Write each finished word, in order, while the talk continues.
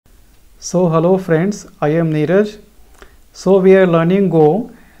So hello friends, I am Neeraj. So we are learning Go.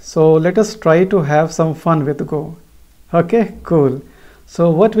 So let us try to have some fun with Go. Okay, cool.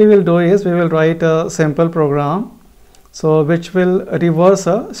 So what we will do is we will write a simple program which will reverse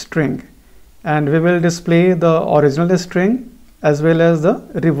a string, and we will display the original string as well as the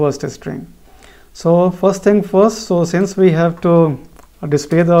reversed string. So first thing first, so since we have to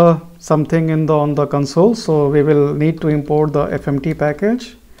display the something on the console, so we will need to import the FMT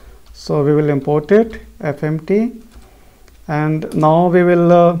package. So we will import it, FMT, and now we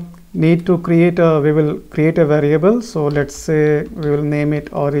will need to create a variable. So let's say we will name it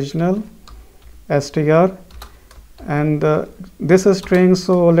original str, and this string,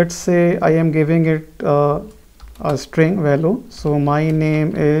 so let's say I am giving it a string value. So my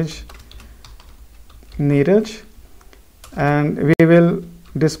name is Neeraj, and we will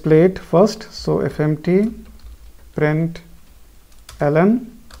display it first. So FMT print ln,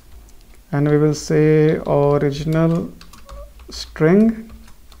 and we will say original string,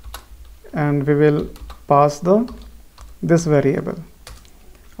 and we will pass this variable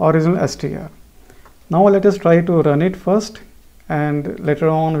original str. Now let us try to run it first, and later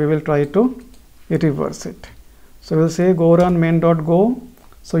on we will try to reverse it. So we will say go run main.go.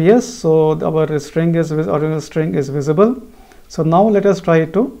 So yes, so our original string is visible. So now let us try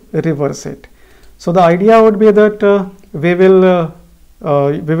to reverse it. So the idea would be that we will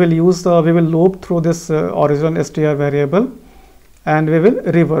loop through this original str variable, and we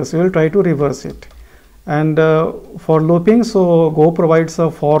will try to reverse it. And for looping, so Go provides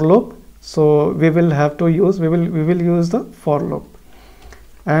a for loop, so we will use the for loop.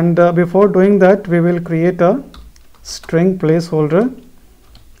 And before doing that, we will create a string placeholder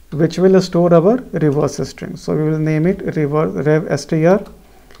which will store our reverse string. So we will name it rev str,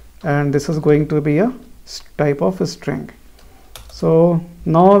 and this is going to be a type of string. So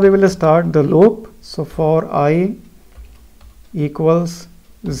now we will start the loop. So for I equals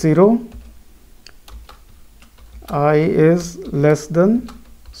 0, I is less than,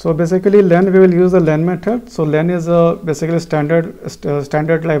 so basically len, we will use the len method. So len is a basically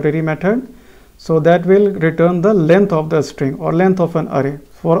standard library method, so that will return the length of the string or length of an array.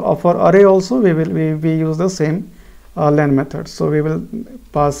 For array also we use the same len method. So we will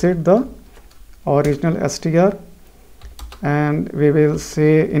pass it the original str, and we will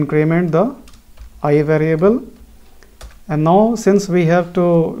say increment the I variable. And now since we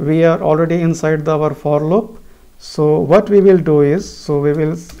are already inside our for loop, so what we will do is, so we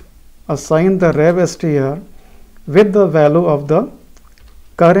will assign the rev str with the value of the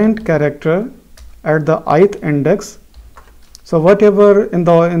current character at the ith index. So whatever in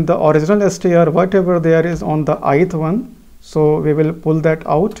the original str, whatever there is on the ith one, so we will pull that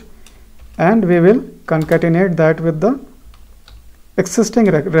out, and we will concatenate that with the existing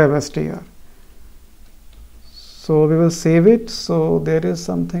rev str. So we will save it. So there is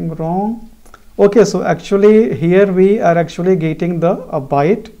something wrong. Okay, so actually here we are actually getting a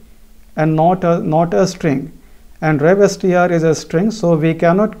byte and not a string, and rev str is a string, so we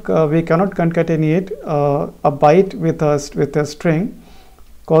cannot concatenate a byte with a string,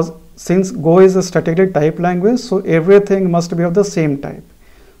 because since Go is a statically typed language, so everything must be of the same type.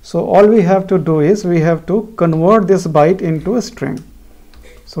 So all we have to do is we have to convert this byte into a string.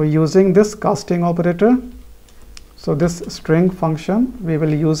 So using this casting operator, so this string function, we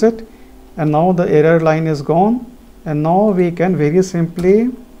will use it, and now the error line is gone, and now we can very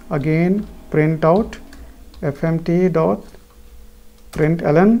simply again print out fmt dot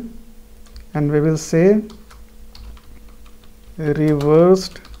println, and we will say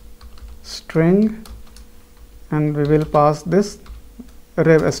reversed string, and we will pass this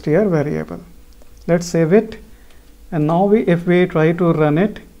rev str variable. Let's save it, and now if we try to run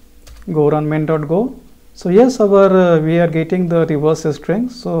it, go run main.go. So yes, we are getting the reverse string.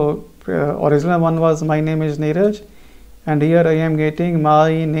 So original one was my name is Neeraj, and here I am getting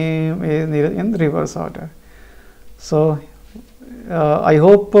my name is Neeraj in reverse order. So I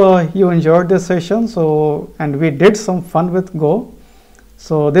hope you enjoyed this session. So, and we did some fun with Go.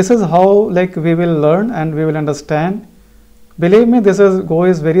 So this is how we will learn and we will understand. Believe me, Go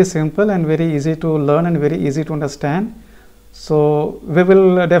is very simple and very easy to learn and very easy to understand. So we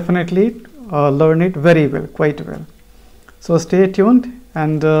will definitely learn it very well, quite well. So stay tuned,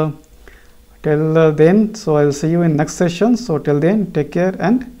 and till then, so I will see you in next session. So till then, take care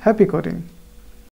and happy coding.